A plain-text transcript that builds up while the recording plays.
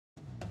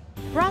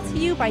Brought to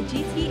you by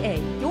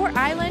GTA, your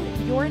island,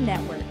 your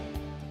network.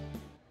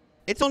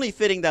 It's only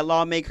fitting that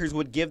lawmakers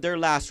would give their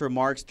last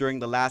remarks during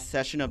the last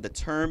session of the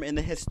term in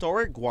the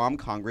historic Guam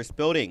Congress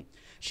building.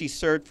 She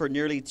served for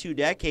nearly 2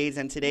 decades,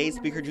 and today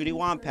Speaker Judy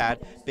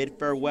Wampat bid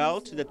farewell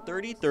to the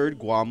 33rd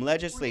Guam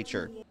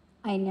Legislature.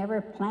 I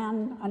never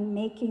planned on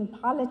making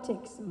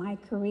politics my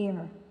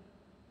career.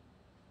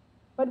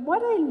 But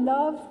what I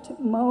loved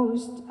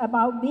most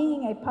about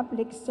being a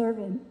public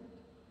servant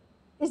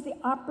is the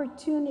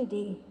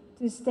opportunity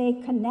to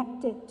stay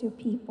connected to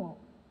people,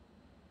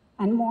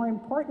 and more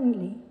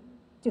importantly,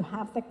 to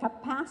have the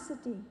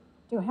capacity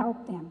to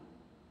help them.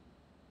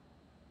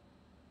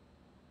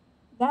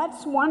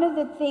 That's one of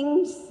the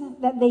things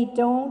that they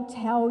don't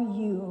tell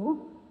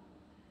you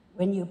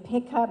when you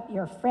pick up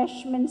your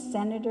freshman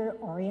senator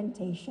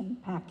orientation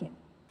packet.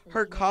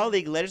 Her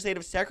colleague,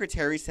 Legislative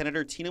Secretary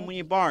Senator Tina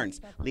Muñoz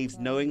Barnes, leaves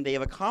knowing they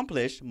have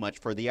accomplished much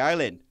for the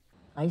island.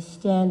 I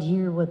stand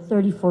here with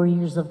 34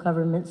 years of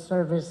government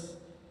service,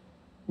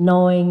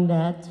 knowing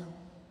that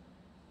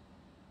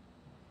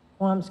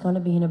Guam's going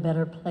to be in a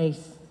better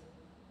place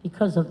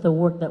because of the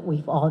work that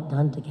we've all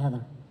done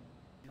together.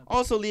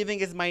 Also leaving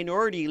is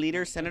Minority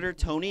Leader Senator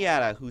Tony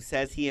Ada, who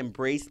says he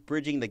embraced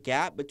bridging the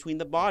gap between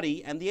the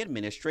body and the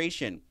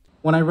administration.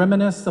 When I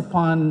reminisce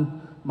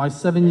upon my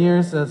 7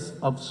 years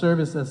of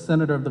service as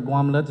Senator of the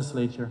Guam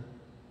Legislature,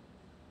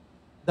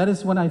 that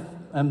is when I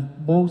am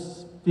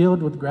most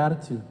filled with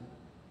gratitude.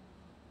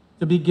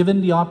 To be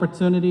given the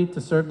opportunity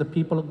to serve the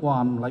people of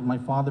Guam, like my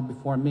father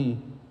before me,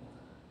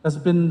 has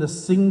been the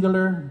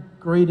singular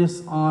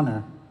greatest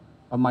honor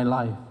of my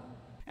life.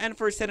 And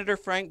for Senator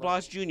Frank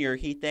Bloss Jr.,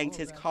 he thanked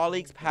his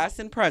colleagues past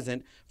and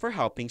present for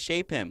helping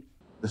shape him.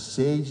 The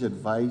sage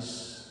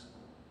advice,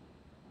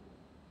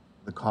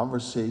 the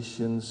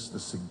conversations, the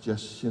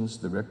suggestions,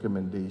 the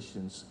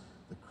recommendations,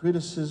 the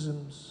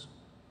criticisms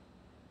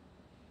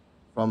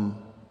from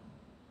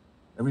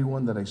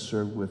everyone that I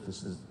served with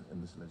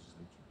in this legislature.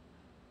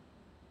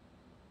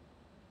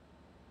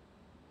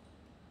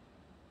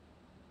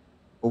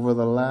 Over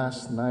the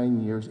last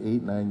 9 years,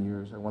 8-9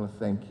 years, I want to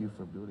thank you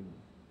for building me.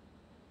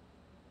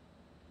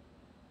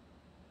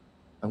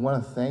 I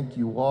want to thank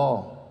you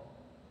all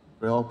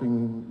for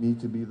helping me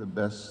to be the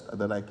best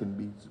that I can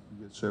be, to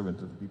be a servant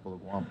to the people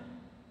of Guam.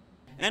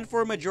 And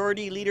for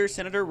Majority Leader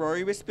Senator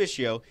Rory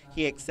Respicio,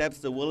 he accepts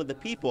the will of the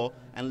people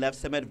and left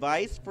some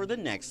advice for the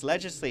next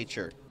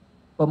legislature.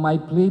 But my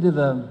plea to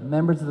the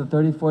members of the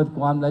 34th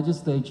Guam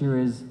Legislature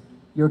is,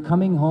 you're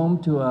coming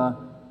home to a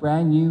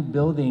brand new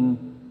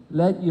building.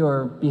 Let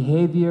your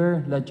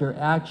behavior, let your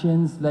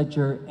actions, let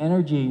your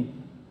energy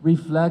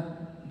reflect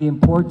the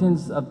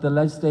importance of the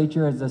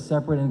legislature as a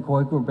separate and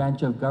co-equal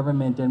branch of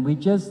government. And we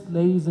just,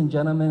 ladies and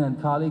gentlemen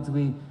and colleagues,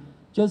 we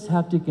just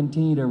have to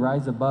continue to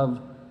rise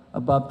above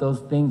those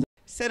things.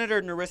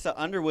 Senator Narissa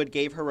Underwood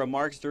gave her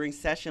remarks during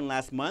session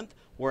last month,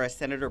 whereas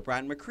Senator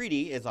Brant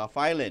McCready is off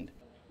island.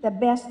 The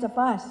best of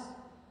us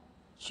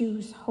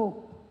choose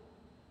hope.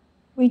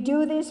 We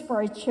do this for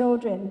our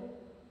children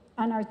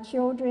and our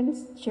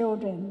children's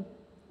children.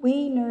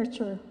 We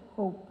nurture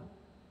hope.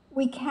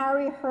 We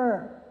carry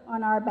her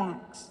on our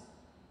backs,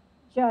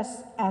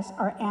 just as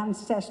our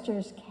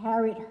ancestors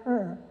carried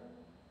her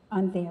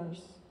on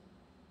theirs.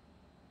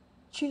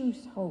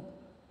 Choose hope.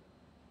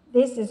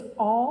 This is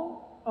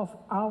all of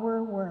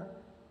our work,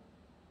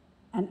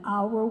 and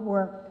our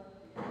work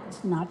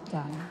is not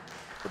done.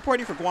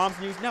 Reporting for Guam's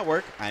News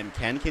Network, I'm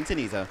Ken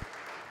Quintanilla.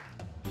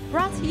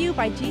 Brought to you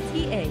by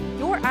GTA,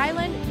 your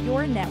island,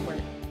 your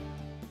network.